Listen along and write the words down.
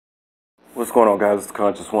What's going on, guys? It's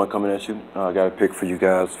Conscious One coming at you. I got a pick for you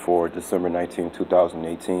guys for December 19,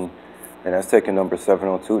 2018, and that's taking number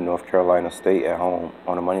 702, North Carolina State at home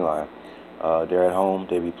on the money line. They're at home.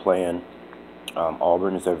 They be playing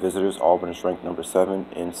Auburn as their visitors. Auburn is ranked number 7.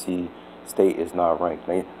 NC State is not ranked.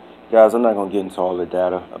 Now, guys, I'm not going to get into all the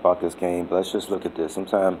data about this game, but let's just look at this.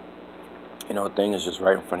 Sometimes, a thing is just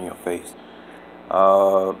right in front of your face.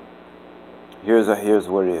 Here's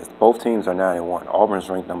what it is. Both teams are 9-1. Auburn's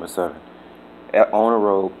ranked number 7. On the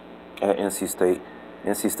road at NC State.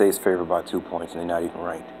 NC State's favored by 2 points, and they're not even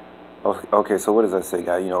ranked. Okay, so what does that say,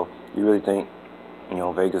 guy? You really think,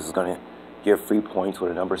 Vegas is going to give free points with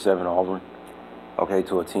a number 7 Auburn, okay,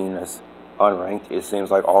 to a team that's unranked? It seems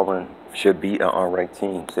like Auburn should beat an unranked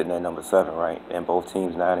team sitting at number 7, right? And both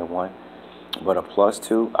teams 9-1. But a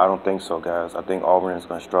 +2, I don't think so, guys. I think Auburn is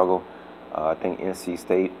going to struggle. I think NC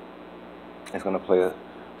State is going to play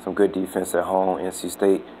some good defense at home. NC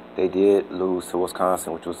State, they did lose to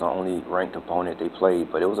Wisconsin, which was the only ranked opponent they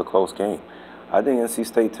played, but it was a close game. I think NC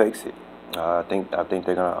State takes it. I think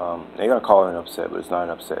they're gonna call it an upset, but it's not an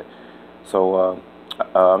upset. So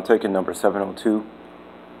I'm taking number 702,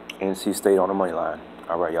 NC State on the money line.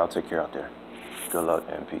 All right, y'all take care out there. Good luck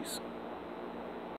and peace.